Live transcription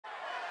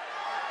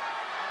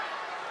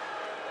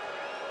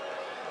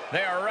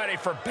They are ready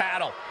for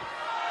battle.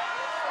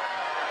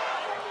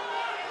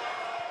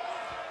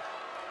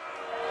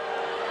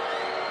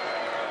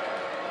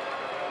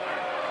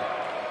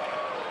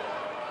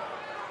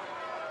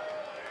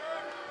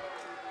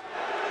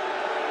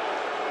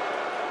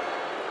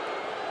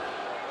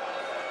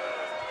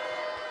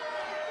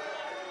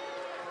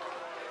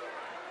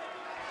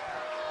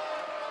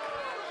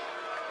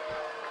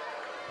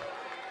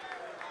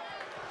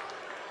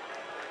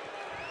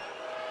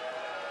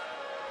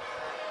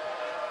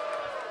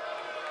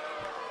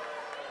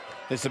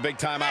 This is a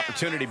big-time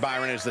opportunity,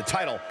 Byron, as the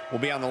title will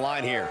be on the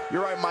line here.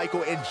 You're right,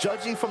 Michael, and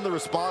judging from the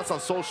response on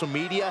social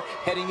media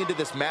heading into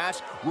this match,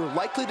 we're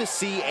likely to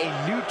see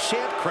a new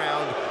champ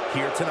crowned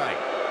here tonight.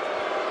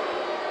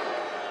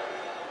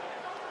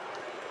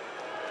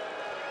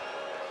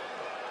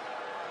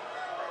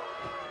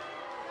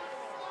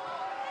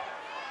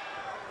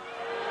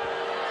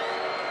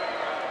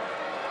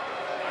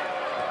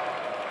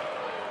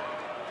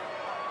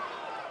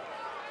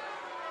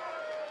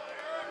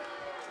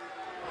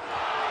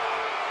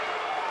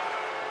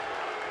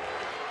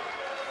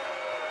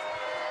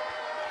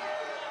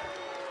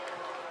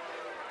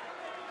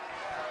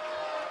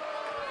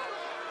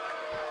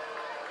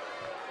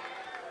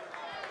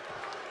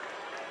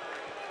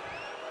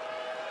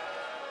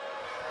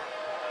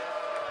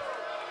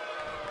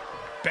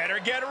 Better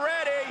get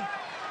ready.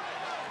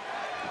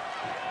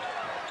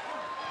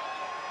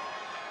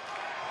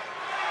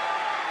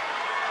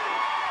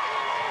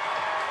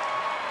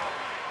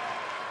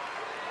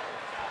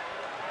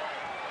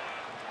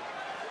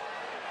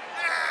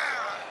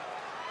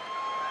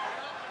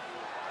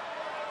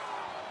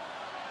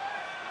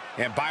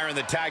 And Byron,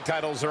 the tag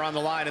titles are on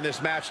the line in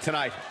this match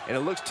tonight. And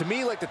it looks to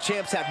me like the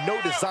champs have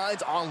no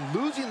designs on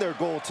losing their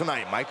gold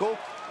tonight, Michael.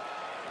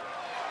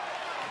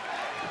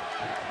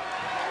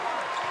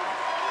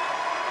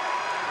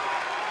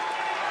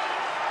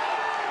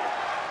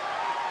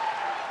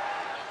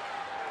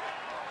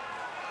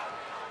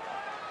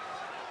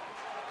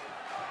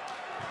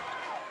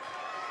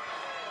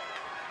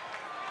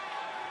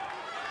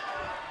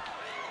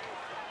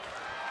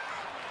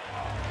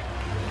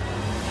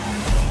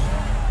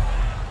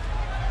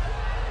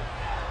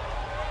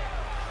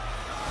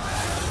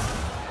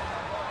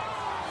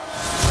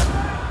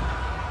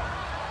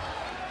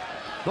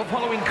 The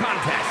following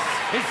contest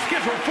is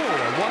scheduled for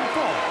one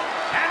fall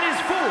and is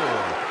for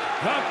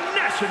the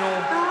National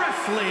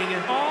Wrestling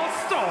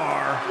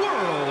All-Star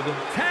World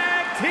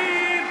Tag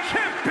Team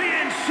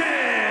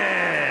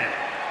Championship.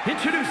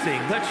 Introducing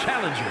the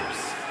challengers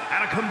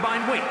at a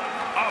combined weight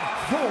of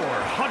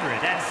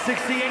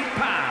 468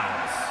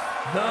 pounds,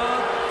 the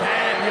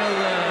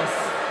fabulous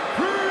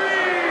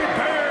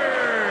Freebirds.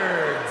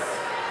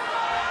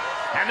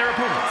 And their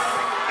opponents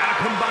at a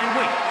combined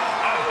weight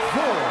of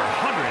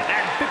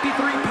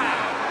 453 pounds.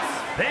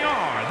 They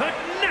are the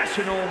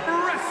National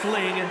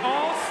Wrestling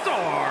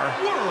All-Star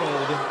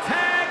World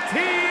Tag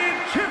Team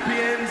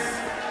Champions,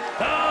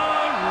 the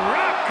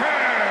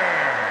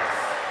Rockers.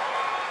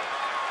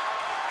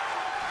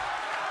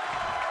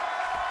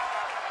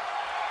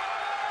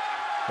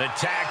 The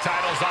tag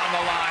title's on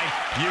the line.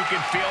 You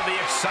can feel the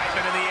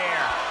excitement in the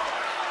air.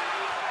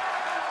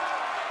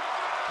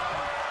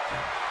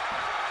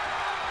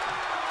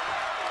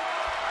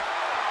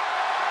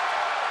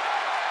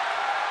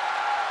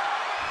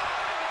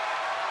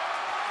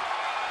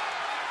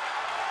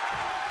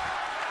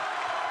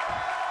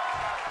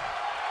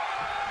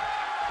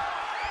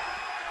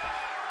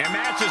 And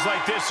matches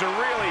like this are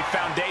really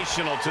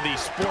foundational to the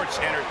sports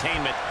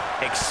entertainment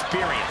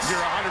experience.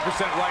 You're 100%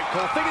 right,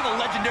 Cole. Think of the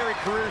legendary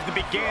careers that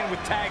began with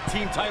tag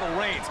team title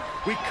reigns.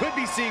 We could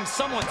be seeing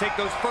someone take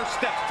those first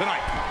steps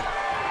tonight.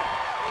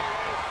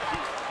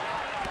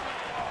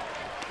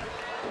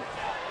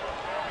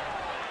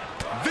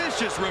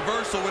 Vicious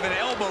reversal with an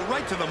elbow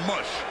right to the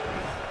mush.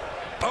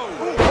 Oh,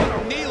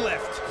 knee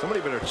lift. Somebody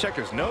better check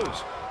his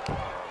nose.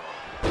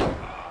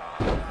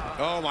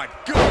 Oh my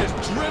goodness,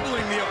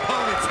 dribbling the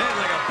opponent's head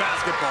like a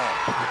basketball.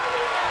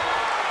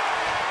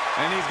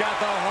 And he's got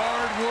the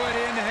hardwood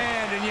in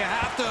hand, and you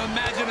have to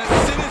imagine a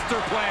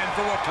sinister plan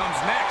for what comes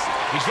next.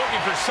 He's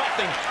looking for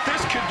something. This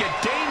could get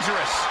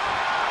dangerous.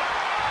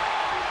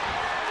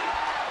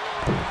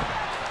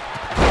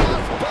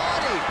 Cross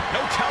body.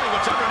 No telling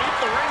what's underneath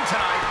the ring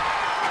tonight.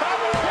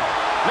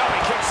 No, he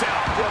kicks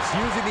out. Just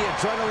using the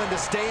adrenaline to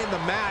stay in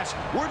the match.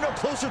 We're no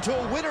closer to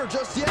a winner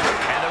just yet.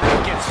 And the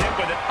ring gets hit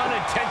with an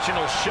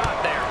unintentional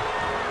shot there.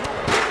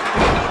 In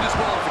a no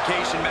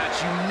disqualification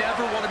match, you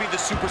never want to be the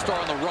superstar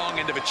on the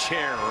wrong end of a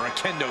chair or a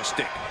kendo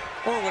stick,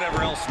 or whatever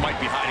else might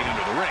be hiding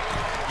under the ring.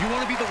 You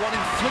want to be the one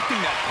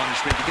inflicting that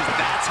punishment because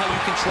that's how you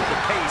control the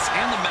pace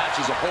and the match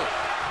as a whole.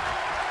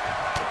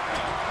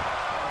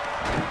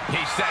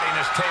 He's setting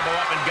his table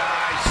up, and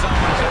guys,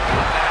 someone's about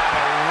to have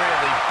a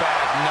really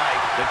bad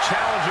night. The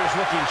challenger's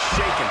looking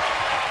shaken.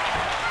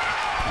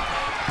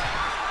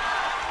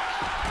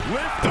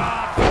 Lift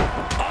off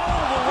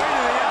all the way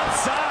to the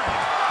outside.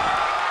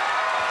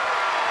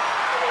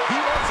 He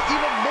wants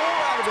even more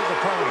out of his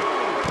opponent.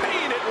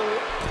 Paying it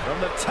from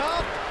the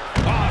top.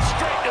 Oh,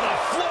 straight to the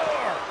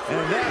floor.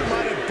 And that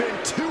might have been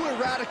too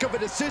erratic of a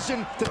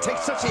decision to take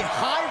such a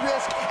high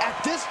risk at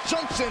this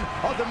junction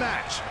of the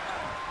match.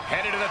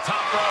 Headed to the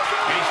top rope.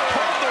 He's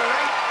pulled the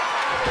ring.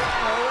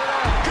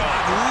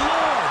 Good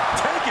Lord,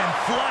 taking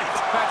flight.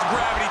 That's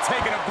gravity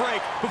taking a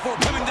break before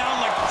coming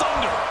down like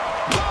thunder.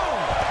 Boom!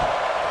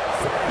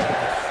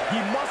 He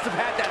must have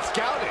had that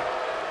scouted.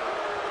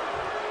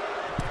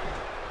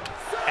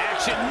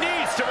 Action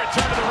needs to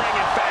return to the ring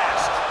and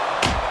fast.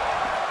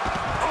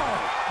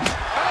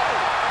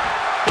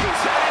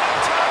 He's heading up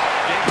top.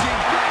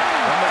 Digging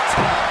down on the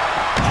top.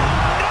 Oh,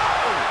 no!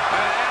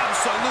 An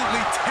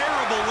absolutely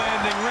terrible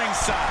landing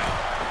ringside.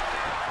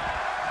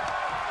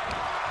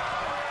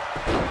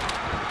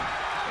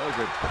 Look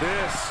at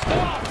this.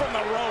 Off from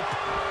the rope.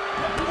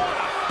 What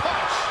a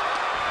punch.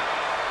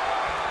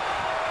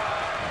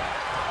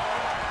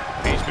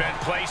 He's been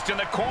placed in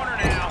the corner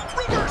now.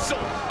 Reversal.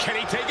 Can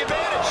he take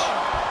advantage?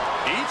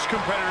 Each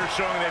competitor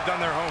showing they've done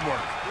their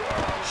homework.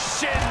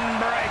 Shin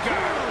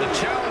breaker. The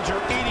challenger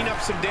eating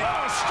up some damage.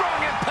 Oh,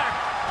 strong impact.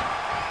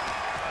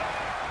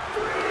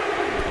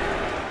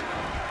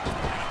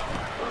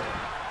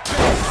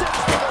 Sits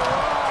for the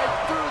ride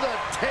through the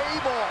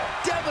table.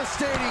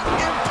 Devastating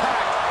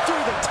impact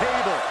through the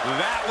table.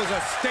 That was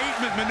a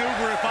statement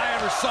maneuver if I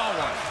ever saw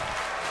one.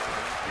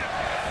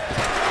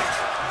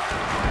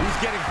 He's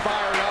getting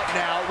fired up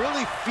now,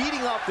 really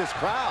feeding off this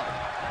crowd.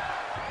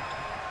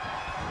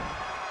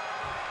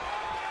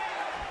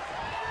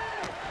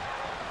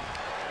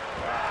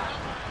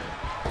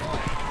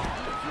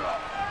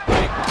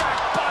 Big back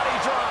body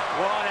drop.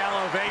 What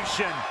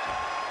elevation.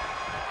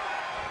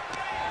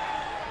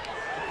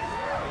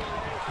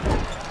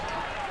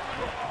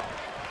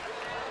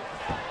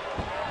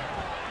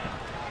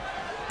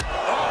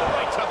 All the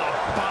way to the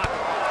bottom.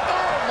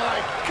 Oh my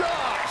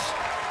gosh!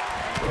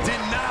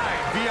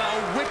 Denied via a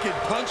wicked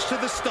punch to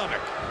the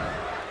stomach.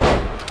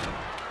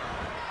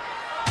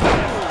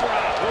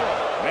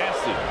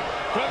 Nasty.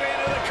 Moving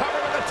into the cover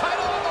with the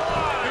title on the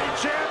line. New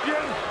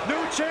champion,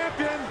 new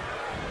champion.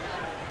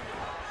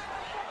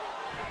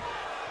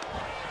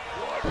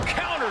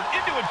 Countered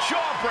into a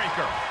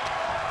jawbreaker.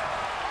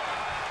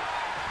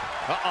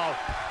 Uh-oh.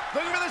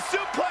 Looking for the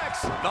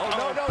suplex. No.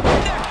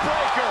 Neck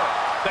breaker.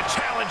 The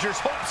challenger's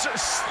hopes are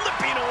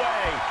slipping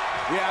away.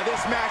 Yeah,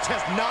 this match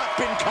has not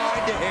been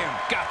kind to him.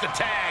 Got the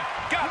tag.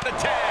 Got the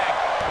tag.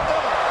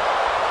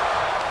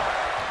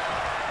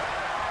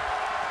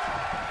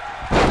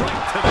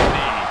 Right to the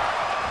knee.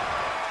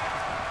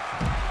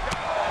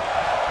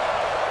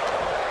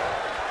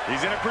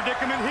 He's in a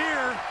predicament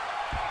here.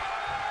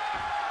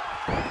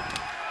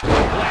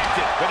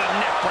 Planted with a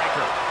neck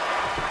breaker.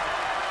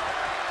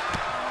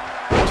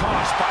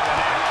 Tossed by the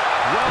neck.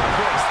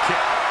 Well-placed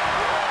kick.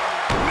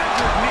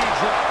 Measured knee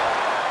drop.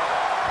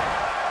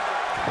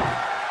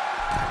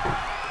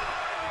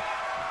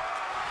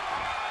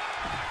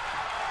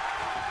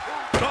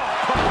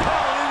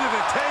 Propelled into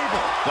the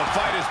table. The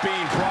fight is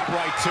being brought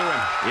right to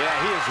him. Yeah,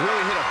 he has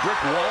really hit a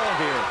brick wall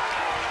here.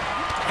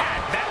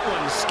 Had that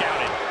one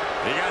scouted.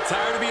 He got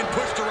tired of being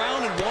pushed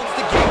around and wants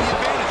to gain the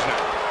advantage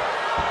now.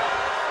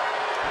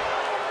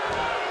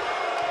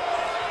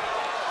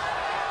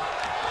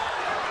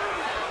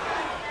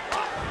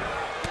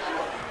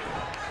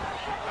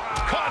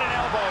 Caught an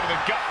elbow to the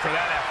gut for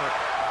that effort.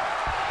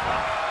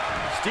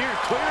 Steered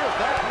clear of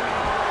that.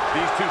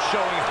 These two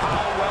showing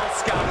how well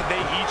scouted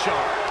they each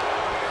are.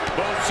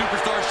 Both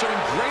superstars showing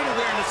great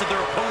awareness of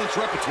their opponent's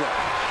repertoire.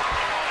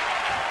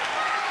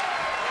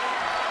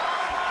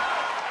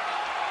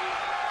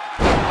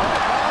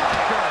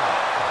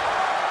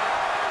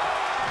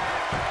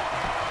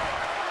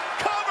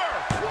 Cover!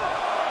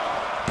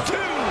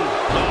 Two!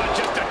 Oh,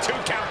 just a 2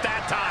 count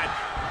that time.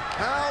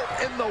 How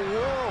in the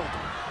world?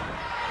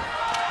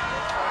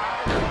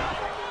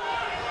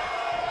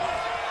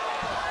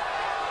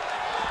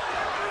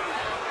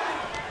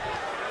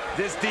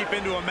 This deep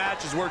into a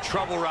match is where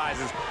trouble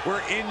rises, where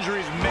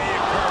injuries may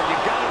occur. You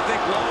gotta think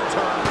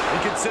long-term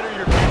and consider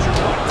your future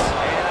fights.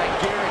 And I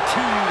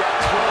guarantee you that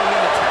throwing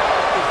in the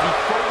towel is the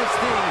furthest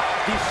thing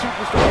these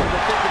superstars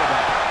are thinking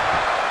about.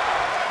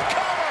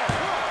 Cover!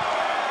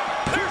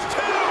 There's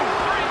 2!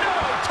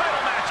 3-0.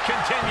 Title match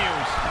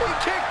continues. He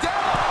kicked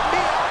out!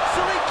 He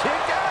actually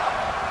kicked out!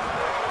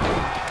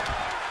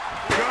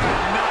 Good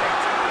night.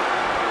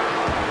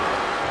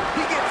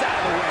 He gets out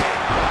of the way.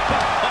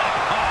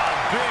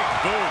 Big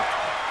boot.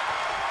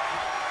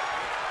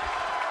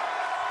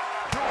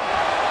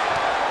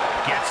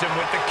 Gets him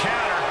with the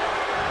counter.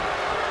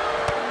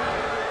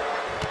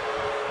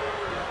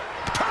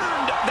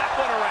 Turned that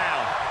one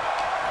around.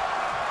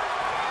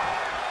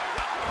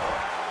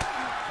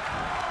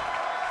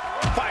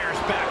 Fires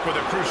back with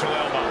a crucial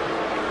elbow.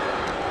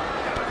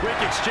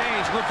 Quick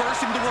exchange,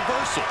 reversing the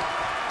reversal.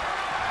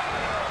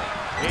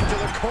 Into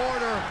the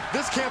corner.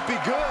 This can't be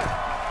good.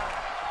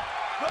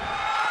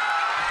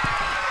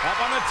 Up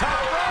on the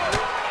top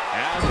rope.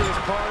 Hazardous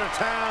part of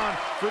town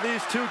for these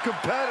two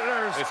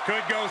competitors. This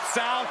could go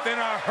south in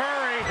a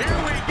hurry.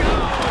 Here we go.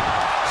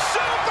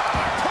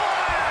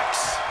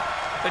 Superplex.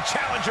 The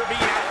challenger being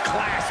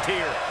outclassed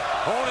here.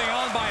 Holding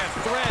on by a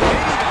thread,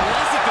 maybe even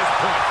less at this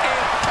point.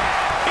 And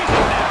he's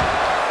down.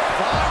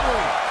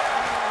 Finally.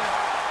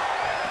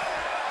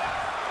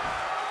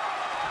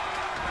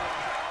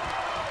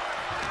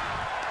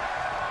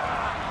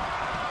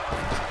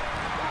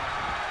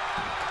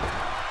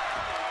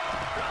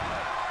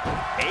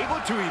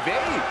 Able to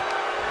evade.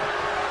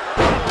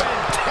 Up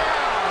and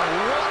down.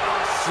 What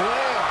a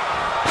slam.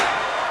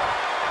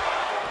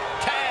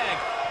 Tag.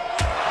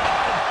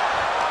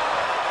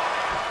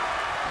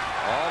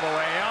 All the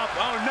way up.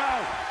 Oh, no.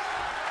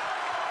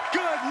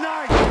 Good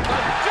night. A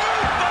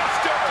Dude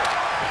Buster.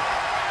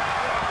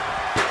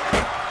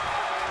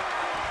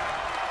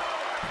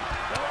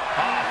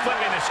 Oh,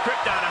 flipping the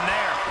script on him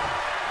there.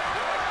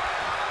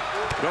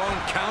 Going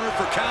counter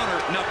for counter.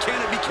 Now, can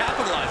it be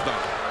capitalized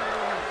on?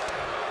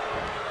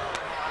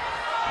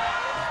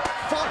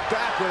 Fought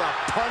back with a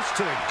punch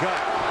to the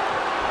gut.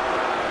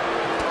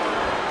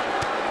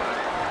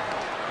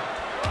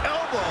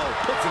 Elbow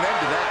puts an end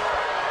to that.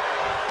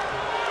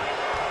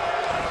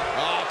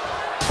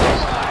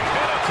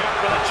 Good attempt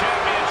for the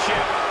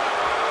championship.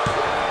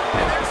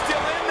 And they're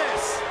still in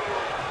this.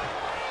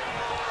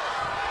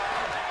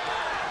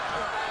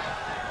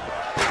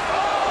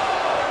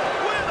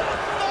 Oh, with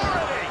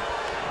authority.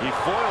 He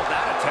foiled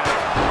that attempt.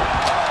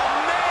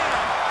 Oh, man.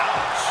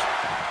 Ouch.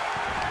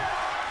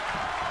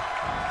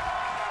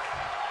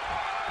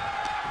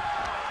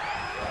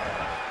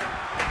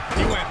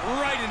 He went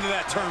right into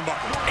that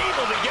turnbuckle.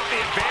 Able to get the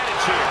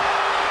advantage here.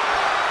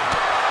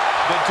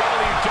 The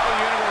WWE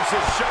Universe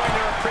is showing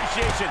their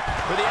appreciation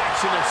for the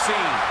action they're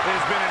seeing. It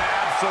has been an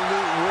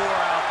absolute war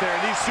out there.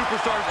 These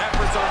superstars'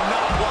 efforts are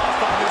not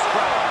lost on this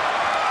crowd.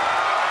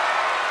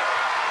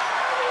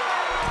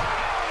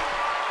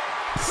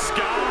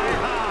 Sky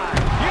high.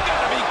 You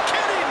gotta be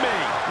kidding me.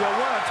 You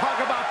want to talk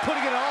about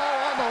putting it all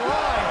on the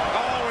line.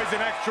 Always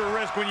an extra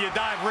risk when you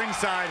dive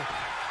ringside.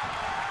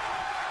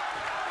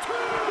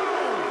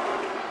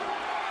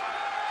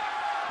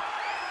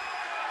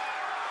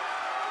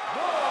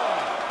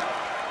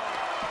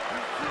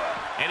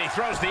 And he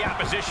throws the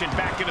opposition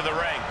back into the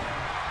ring.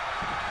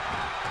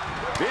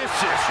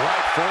 Vicious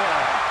right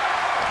forearm.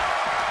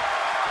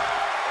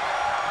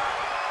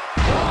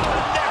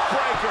 Neck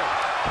breaker.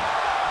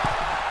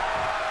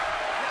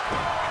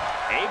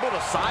 Able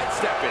to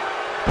sidestep it.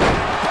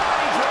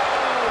 Body drop.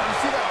 You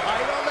see that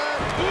height on that?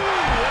 Ooh,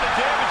 what a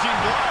damaging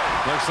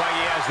blow. Looks like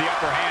he has the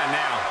upper hand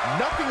now.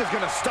 Nothing is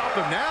going to stop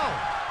him now.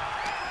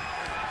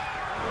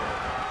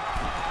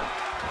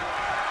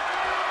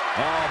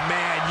 Oh,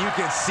 man, you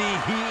can see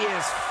he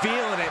is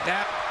feeling it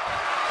now.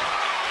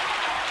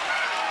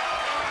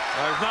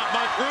 There's not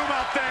much room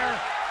out there.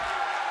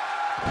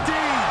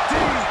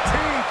 DDT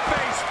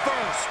face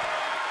first.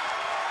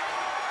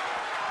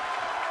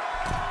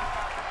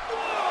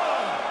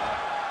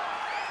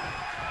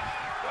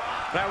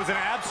 That was an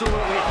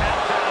absolutely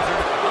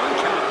haphazard,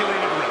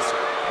 uncalculated risk.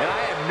 And I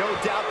have no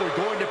doubt they're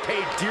going to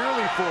pay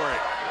dearly for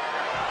it.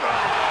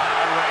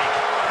 Right.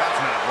 That's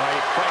not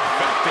right. Quite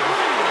effective.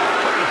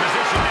 Put in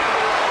position now.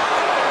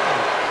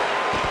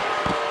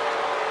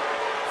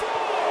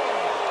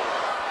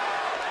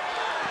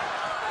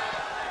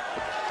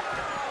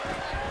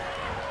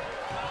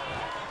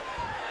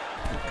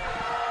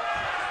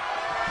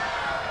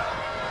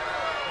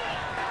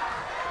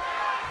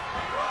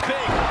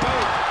 Big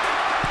boot.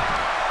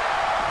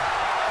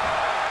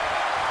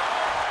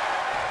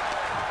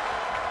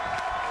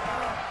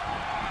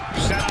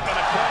 Set up in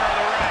the corner of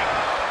the ring.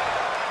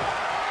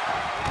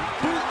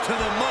 Boot to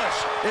the mush.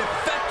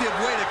 Effective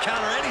way to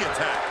counter any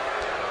attack.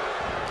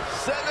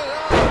 Setting it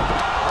up.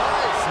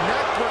 Nice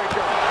neck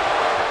breaker.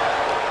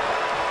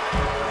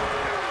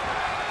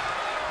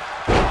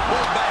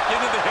 Pulled back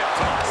into the hip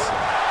toss.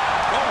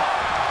 Oh.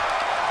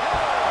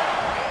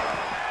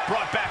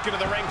 Brought back into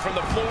the ring from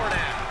the floor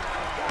now.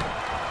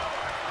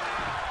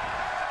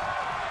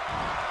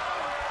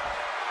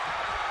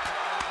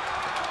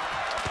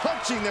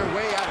 Punching their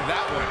way out of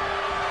that one.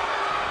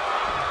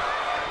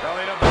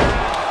 Belly to back.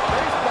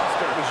 Face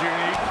buster. Was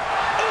unique.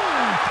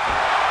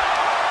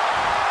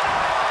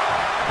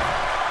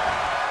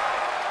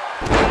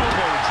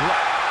 Elbow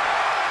drop.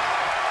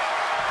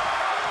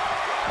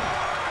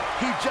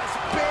 He just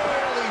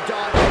barely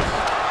dodges.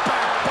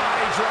 Back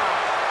body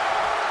drop.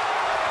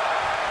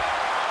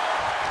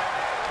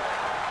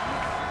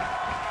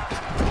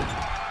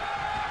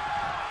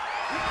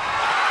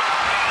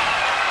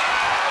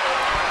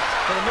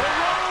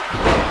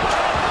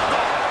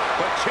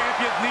 But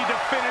champions need to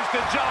finish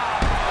the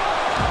job.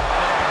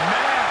 Oh,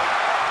 man.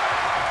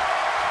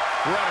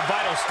 We're at a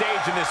vital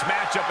stage in this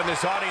matchup, and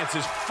this audience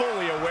is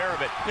fully aware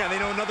of it. Yeah, they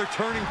know another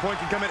turning point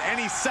can come at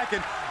any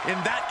second,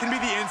 and that can be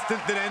the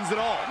instant that ends it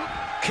all.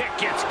 Kick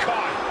gets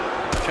caught.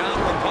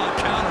 Counter upon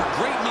counter.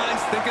 Great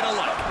minds thinking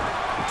alike.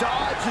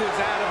 Dodges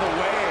out of the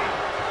way.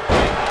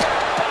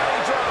 Body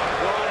drop.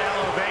 What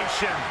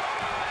elevation.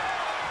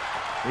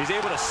 He's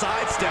able to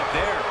sidestep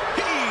there.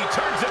 He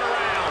turns it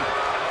around.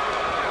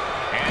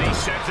 And he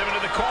sends him into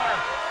the corner.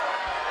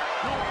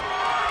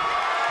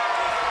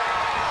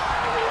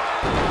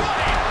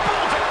 Running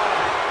Bulldog.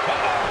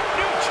 Uh-oh,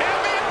 new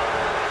champion.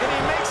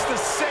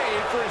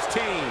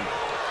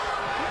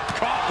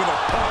 with a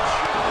punch.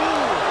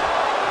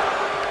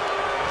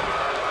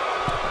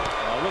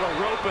 A little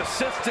rope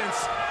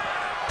assistance,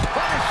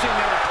 punishing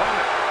their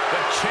opponent.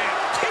 The champ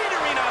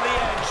teetering on the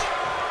edge.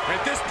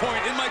 At this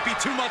point, it might be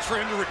too much for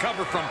him to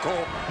recover from, Cole.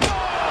 Boom!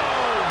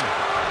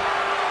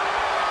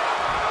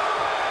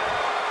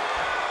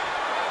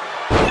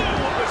 Knew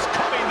what was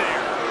coming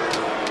there.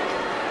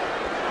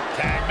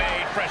 Tag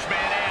made, fresh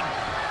man in.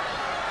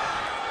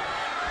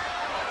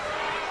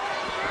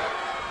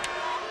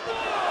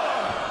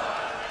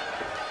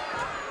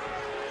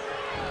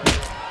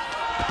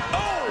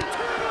 Oh!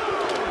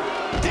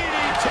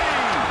 DDT!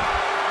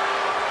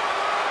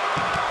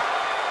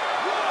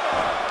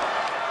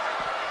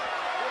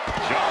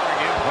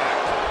 Jarring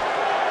impact.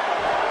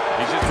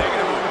 He's just taking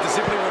a moment to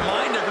simply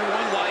remind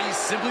everyone why he's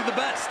simply the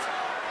best.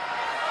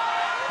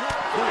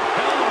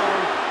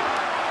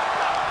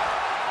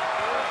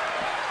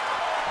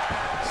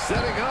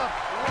 Setting up.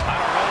 I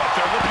don't know what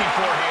they're looking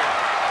for here.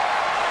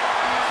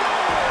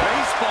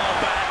 Baseball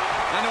bat.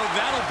 I know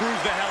that'll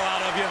bruise the hell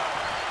out of you.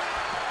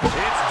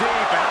 It's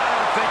deep, and I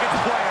don't think it's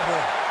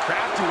playable.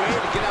 Crafty way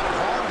to get out of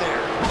harm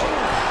there.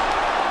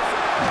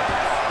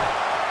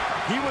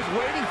 He was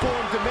waiting for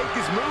him to make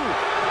his move.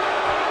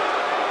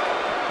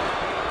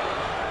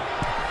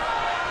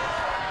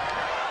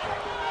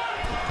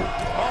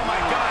 Oh my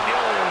God, the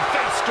old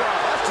face drop.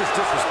 That's just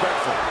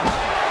disrespectful.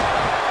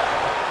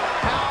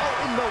 How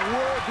in the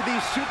world do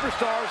these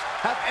superstars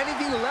have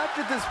anything left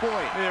at this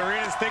point? The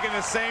arena's thinking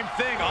the same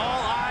thing.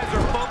 All eyes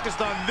are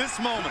focused on this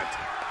moment.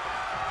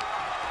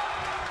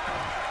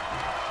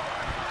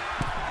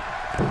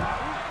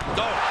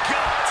 Oh,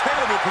 God,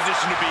 terrible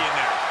position to be in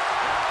there.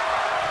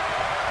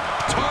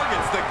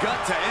 Targets the gut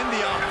to end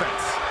the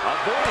offense.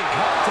 Avoiding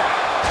contact.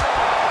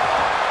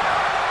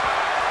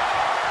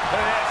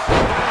 Look at this.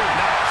 Oh,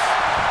 nice.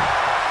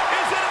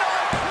 Is it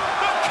enough?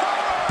 The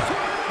cover!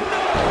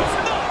 No, it's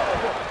not.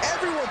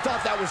 Everyone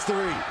thought that was 3.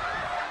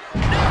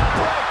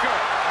 Neckbreaker.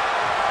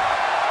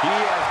 He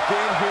has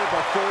been here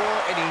before,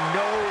 and he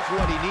knows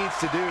what he needs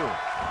to do.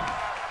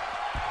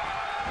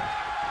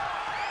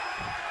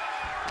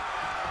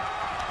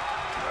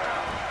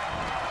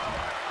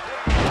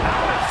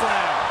 Power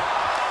slam.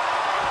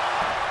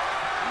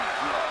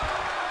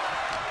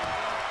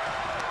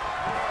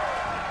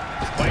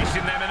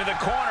 Placing them into the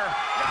corner.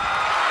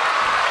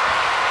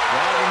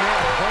 Driving their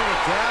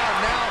opponent down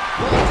now.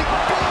 Launching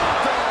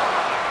bulldog.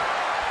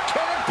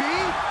 Can it be?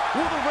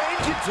 Will the reign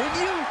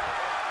continue?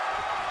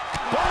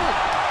 Boom.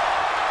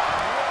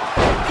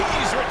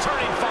 He's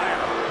returning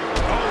fire.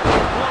 Oh,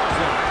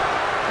 clothesline.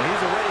 And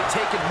he's already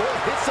taken more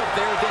hits up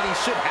there than he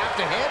should have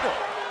to handle.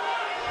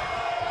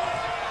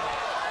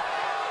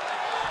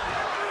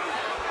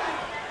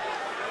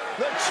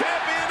 The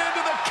champion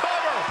into the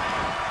cover.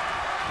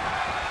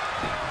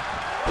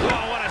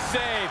 Oh, what a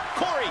save.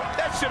 Corey,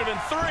 that should have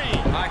been 3.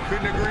 I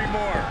couldn't agree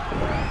more.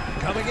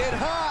 Coming in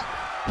hot.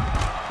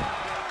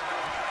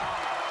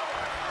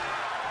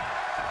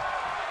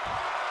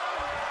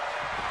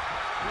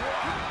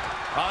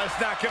 Oh, it's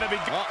not going to be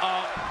good.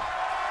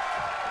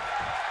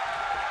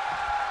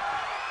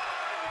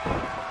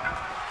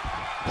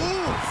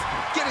 Oof.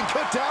 Getting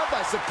cut down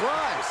by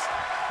surprise.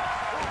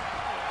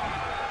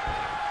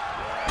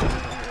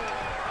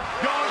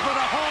 Going for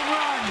the home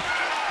run.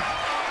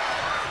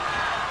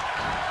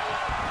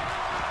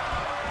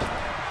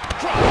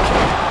 Drop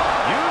kick.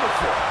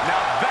 Beautiful.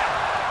 Now that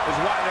is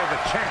why they're the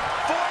champ.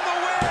 For the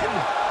win.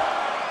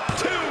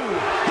 2.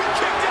 He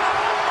kicked out.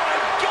 Oh, my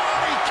God,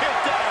 he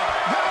kicked out.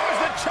 How is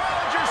the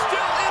challenger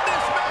still in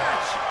this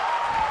match?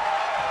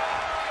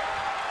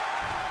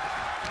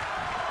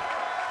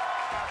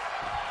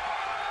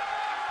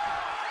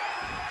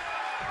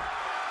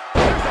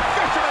 There's the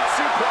fisherman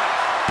suplex.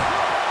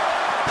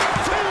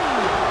 2.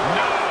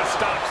 No,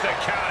 stops the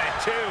count at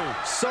 2.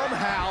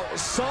 Somehow,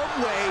 some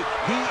way,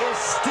 he is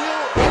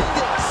still in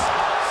this.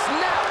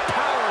 Snap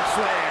power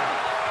slam.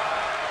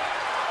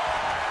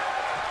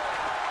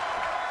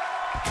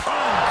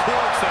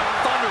 Uncorks a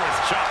thunderous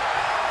chop.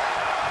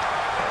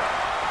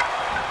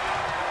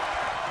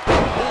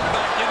 Pulled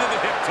back into the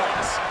hip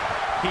toss.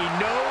 He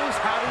knows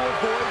how to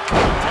avoid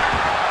contact.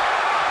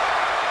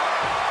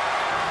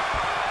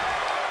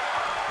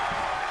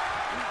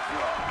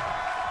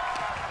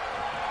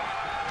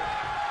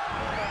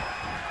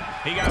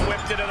 He got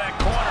whipped into that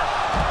corner.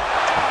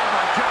 Oh,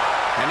 my God.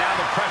 And now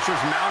the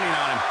pressure's mounting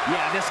on him.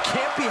 Yeah, this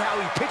can't be how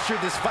he pictured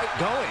this fight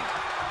going.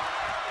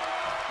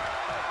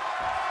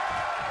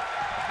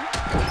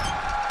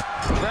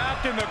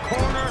 Trapped in the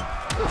corner.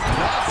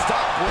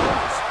 Non-stop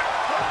blows.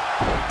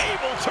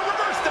 Able to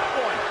reverse that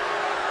one.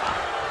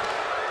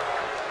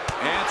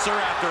 Answer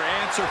after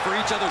answer for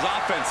each other's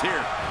offense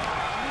here.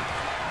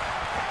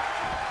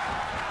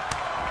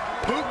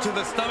 Boot to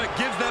the stomach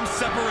gives them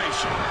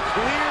separation.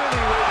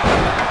 Clearly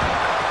waiting.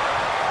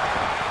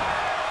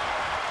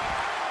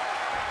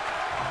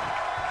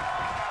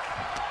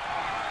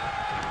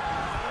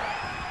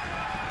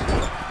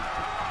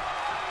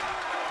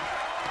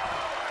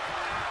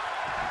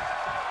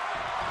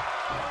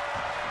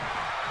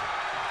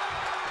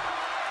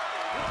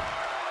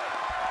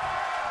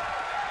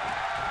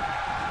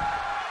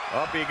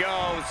 Up he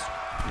goes.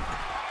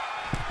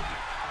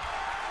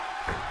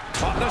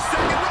 On the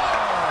second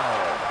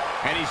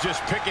row. And he's just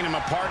picking him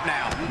apart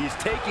now. He's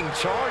taking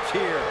charge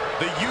here.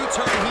 The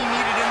U-turn he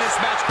needed in this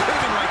match could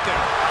have been right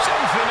there.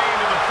 Sends the knee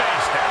to the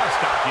face. That'll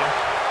stop you.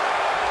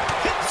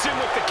 Hits him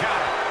with the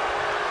counter.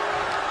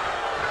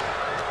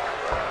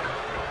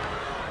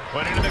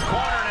 Put into the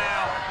corner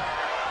now.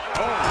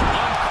 Oh,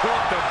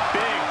 uncorked a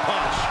big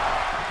punch.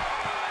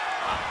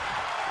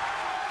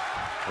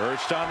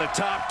 Perched on the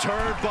top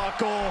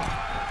turnbuckle.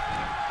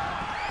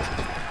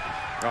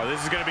 Oh,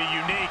 this is going to be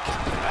unique.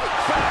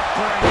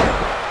 Backbreaker.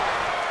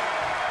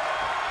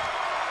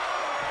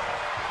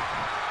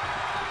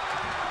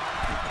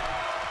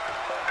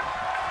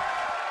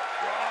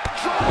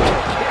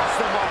 Hits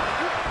the mark.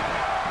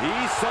 He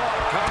saw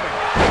it coming.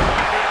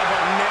 And the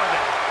elbow nailed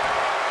it.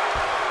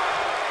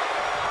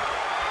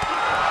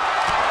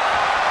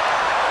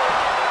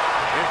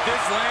 If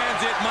this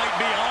lands, it might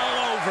be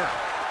all over.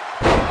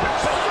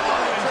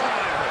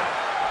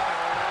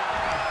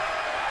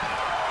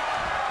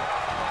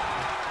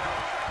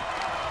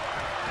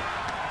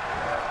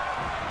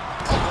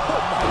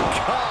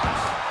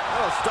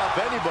 Stop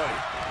anybody.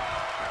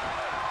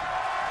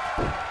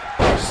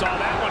 Saw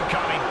that one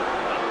coming.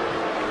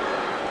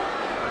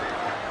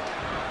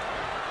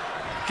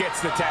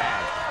 Gets the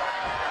tag.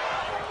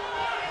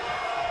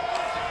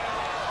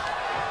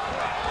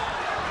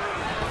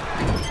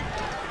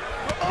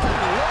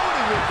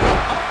 Unloading with the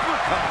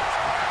uppercut.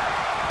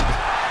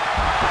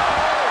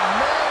 Oh,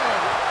 man.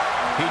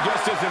 He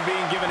just isn't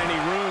being given any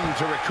room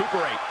to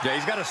recuperate. Yeah,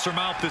 he's got to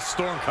surmount this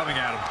storm coming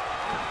at him.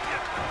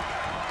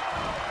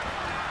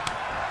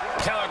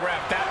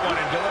 Telegraphed that one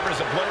and delivers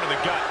a blow to the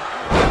gut.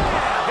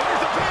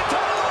 Here's the pin,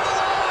 title on the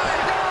line!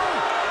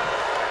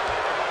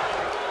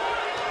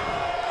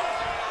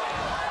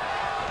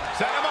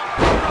 Set him up.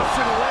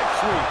 Russian leg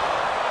sweep.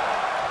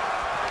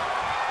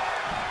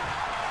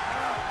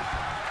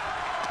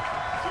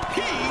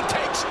 He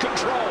takes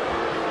control.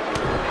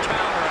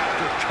 Counter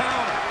after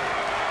counter.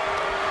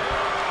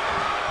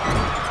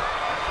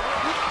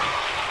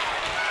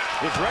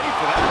 He's ready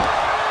for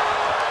that.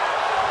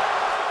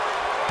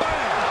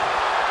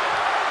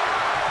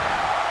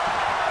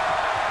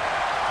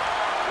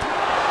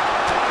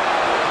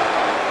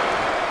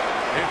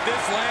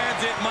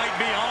 Lands, it might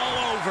be all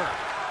over.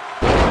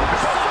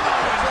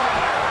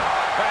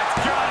 That's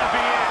gotta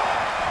be it.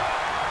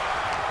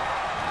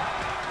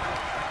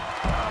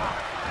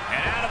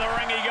 And out of the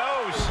ring he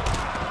goes.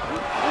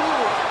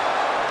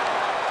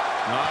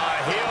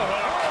 Heel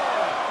hook.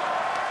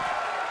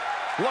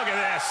 Look at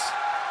this.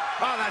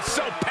 Oh, that's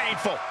so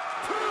painful.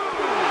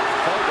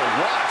 Fun to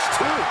watch,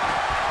 too.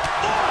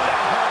 Oh, that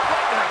hurt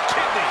right in the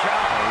kidney.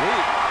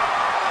 Golly.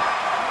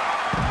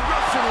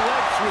 Russian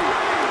leg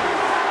sweep.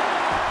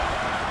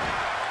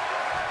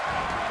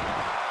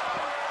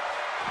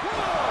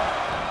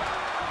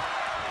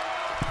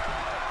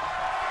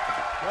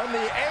 On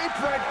the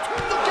apron.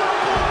 Look at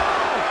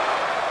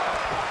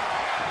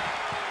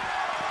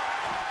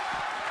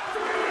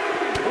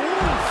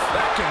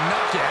that can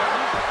knock you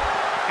out.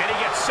 And he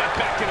gets set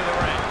back into the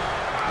ring.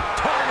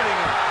 Targeting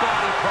a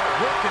body part,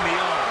 working the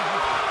arm.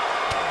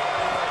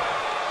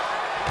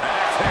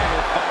 Axe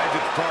handle finds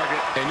its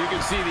target. And you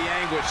can see the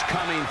anguish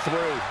coming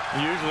through.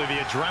 Usually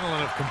the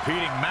adrenaline of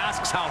competing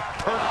masks how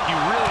hurt you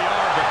really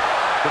are, but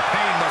the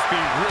pain must be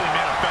really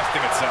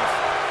manifesting itself.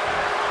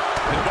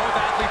 And both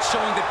athletes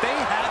showing that they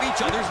have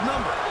each other's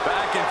number.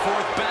 Back and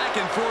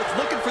forth,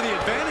 looking for the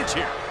advantage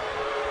here.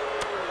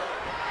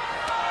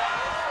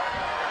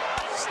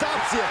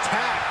 Stops the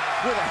attack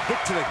with a hit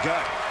to the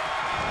gut.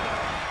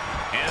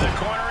 In the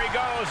corner he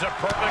goes, a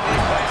perfectly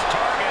placed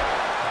target.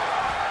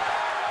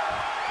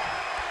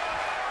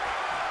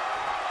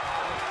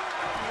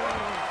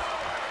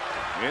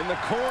 In the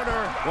corner,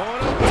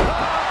 going up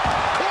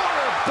top.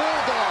 Corner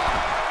bulldog.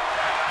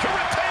 To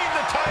retain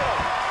the title.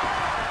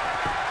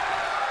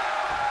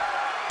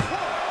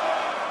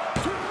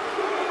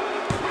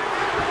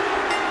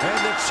 And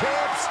the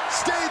champs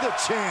stay the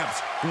champs.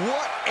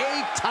 What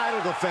a title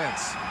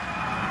defense.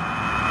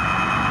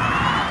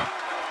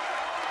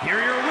 Here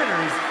are your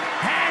winners,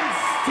 and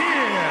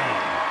still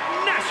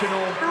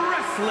National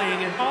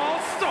Wrestling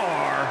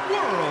All-Star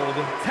World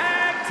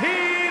Tag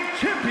Team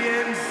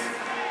Champions,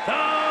 the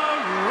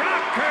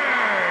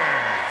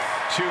Rockers.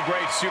 Two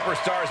great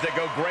superstars that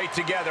go great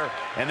together,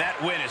 and that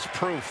win is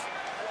proof.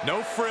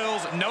 No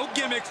frills, no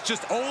gimmicks,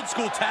 just old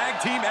school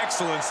tag team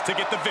excellence to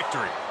get the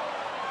victory.